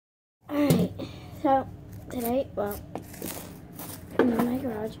So, today, well, I'm in my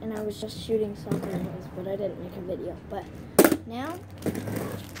garage, and I was just shooting some videos, but I didn't make a video. But now, that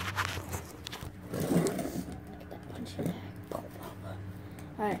punching bag.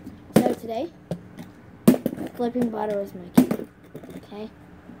 Alright, so today, flipping bottle is my key. Okay?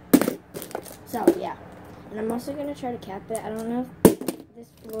 So, yeah. And I'm also going to try to cap it. I don't know if this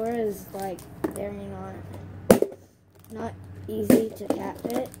floor is, like, very not easy to cap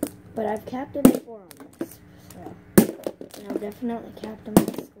it. But I've capped it before on this. So, and I've definitely capped them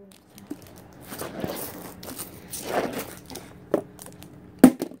in school.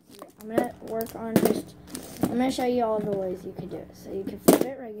 I'm going to work on I'm going to show you all the ways you can do it. So you can flip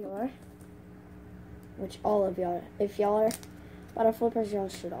it regular. Which all of y'all, if y'all are bottle flippers, y'all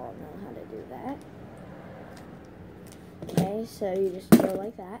should all know how to do that. Okay, so you just go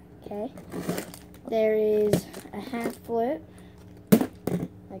like that, okay? There is a half flip,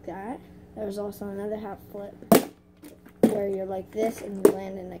 like that. There's also another half flip, where you're like this and you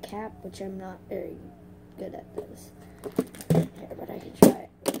land in the cap, which I'm not very good at this. Here, but I can try it.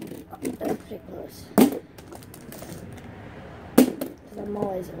 That's pretty close. Because I'm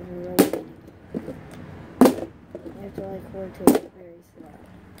always overrated. You have to like rotate it very slow.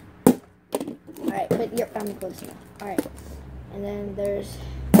 Alright, but I'm close enough. Alright. And then there's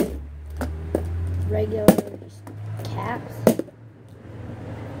regular just caps.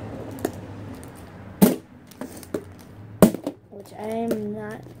 Which I am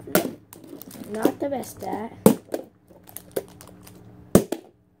not the best at.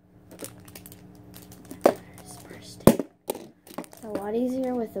 It's a lot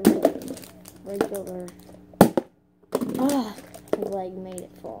easier with the regular. Oh, my leg made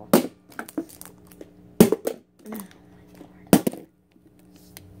it fall.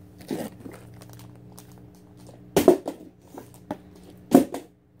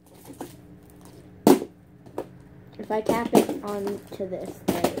 If I cap it onto this,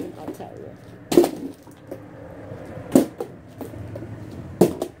 then I'll tell you.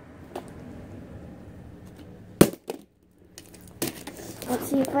 Let's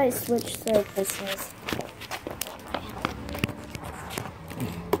see if I switch surfaces.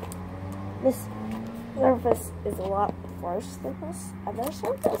 This surface is a lot worse than this other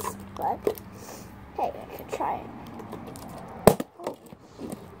surface, but hey, I could try it.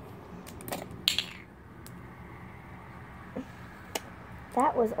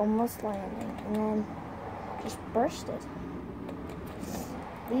 That was almost landing, and then just bursted.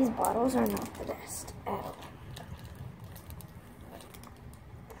 These bottles are not the best at all.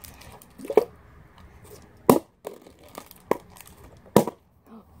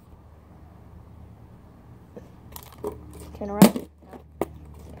 Can I run?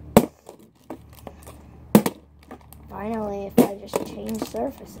 No. Finally, if I just change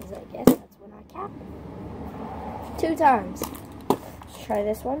surfaces, I guess that's when I cap it. 2 times. Try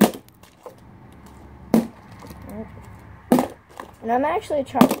this one. And I'm actually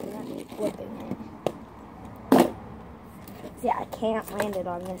trying not flipping it. Yeah, I can't land it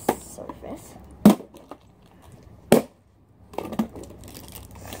on this surface.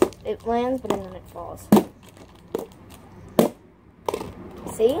 It lands, but then it falls.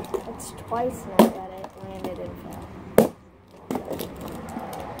 See? It's twice now that it landed and fell.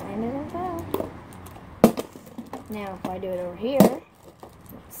 Landed and fell. Now, if I do it over here,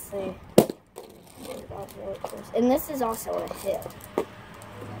 let's see. And this is also a hill.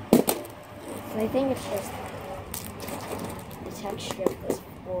 So I think it's just the texture of this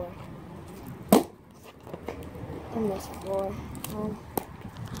floor. And this floor.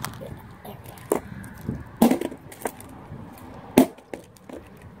 There we go.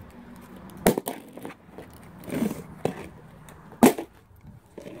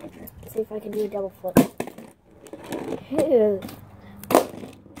 Let's see if I can do a double flip. Ew.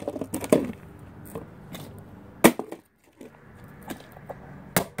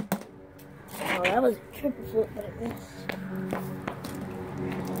 Oh, that was a triple flip, but it missed.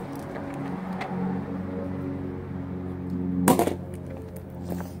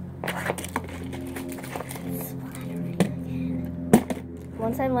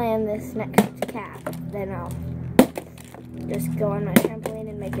 Once I land this next cap, then I'll just go on my trampoline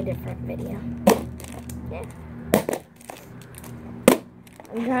and make a different video. Yeah.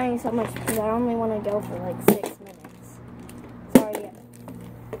 I'm trying so much because I only want to go for like 6 minutes. Sorry,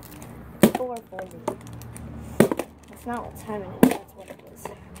 4:40. That's not what time it is, that's what it is.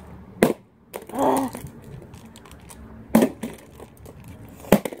 Ugh.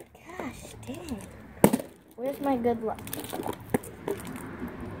 Gosh dang. Where's my good luck? I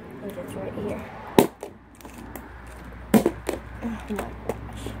think it's right here. Oh my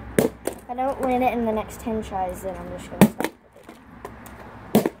gosh. I don't win it in the next 10 tries, then I'm just going to stop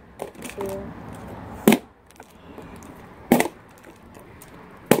with it. 2.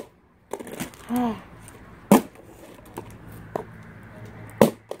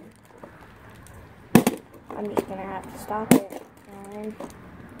 I'm just going to have to stop it. 9.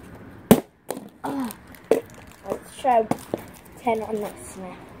 Let's try 10 on this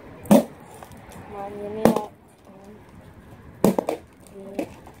now. Come on, give me that.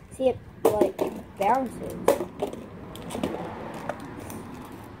 See, it like bounces.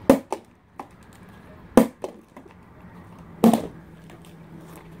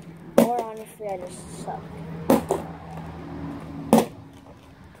 Or honestly, I just suck.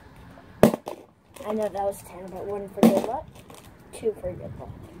 I know that was 10, but 1 for good luck, 2 for good luck,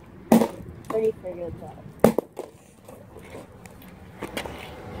 3 for good luck.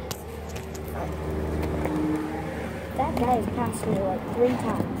 That guy has passed me like 3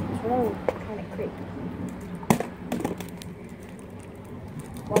 times. It's really kind of creepy.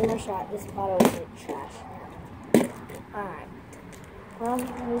 1 more shot. This bottle is like trash. Alright. Well,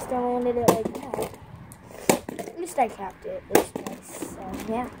 at least I landed it like that. At least I capped it. At least twice. So,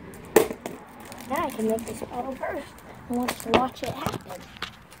 yeah. Now I can make this bottle burst. I want to watch it happen.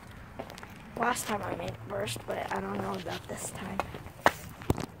 Last time I made it burst, but I don't know about this time.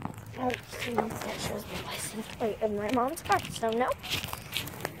 Oh, that shows me license plate of my mom's car, so no.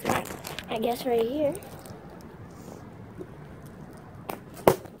 I guess right here.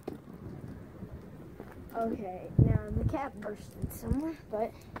 Okay, now the cap bursted somewhere,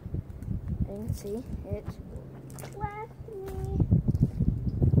 but I didn't see it. Left me.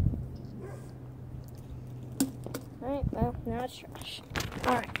 Alright, well, now it's trash.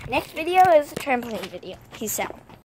 Alright, next video is a trampoline video. Peace out.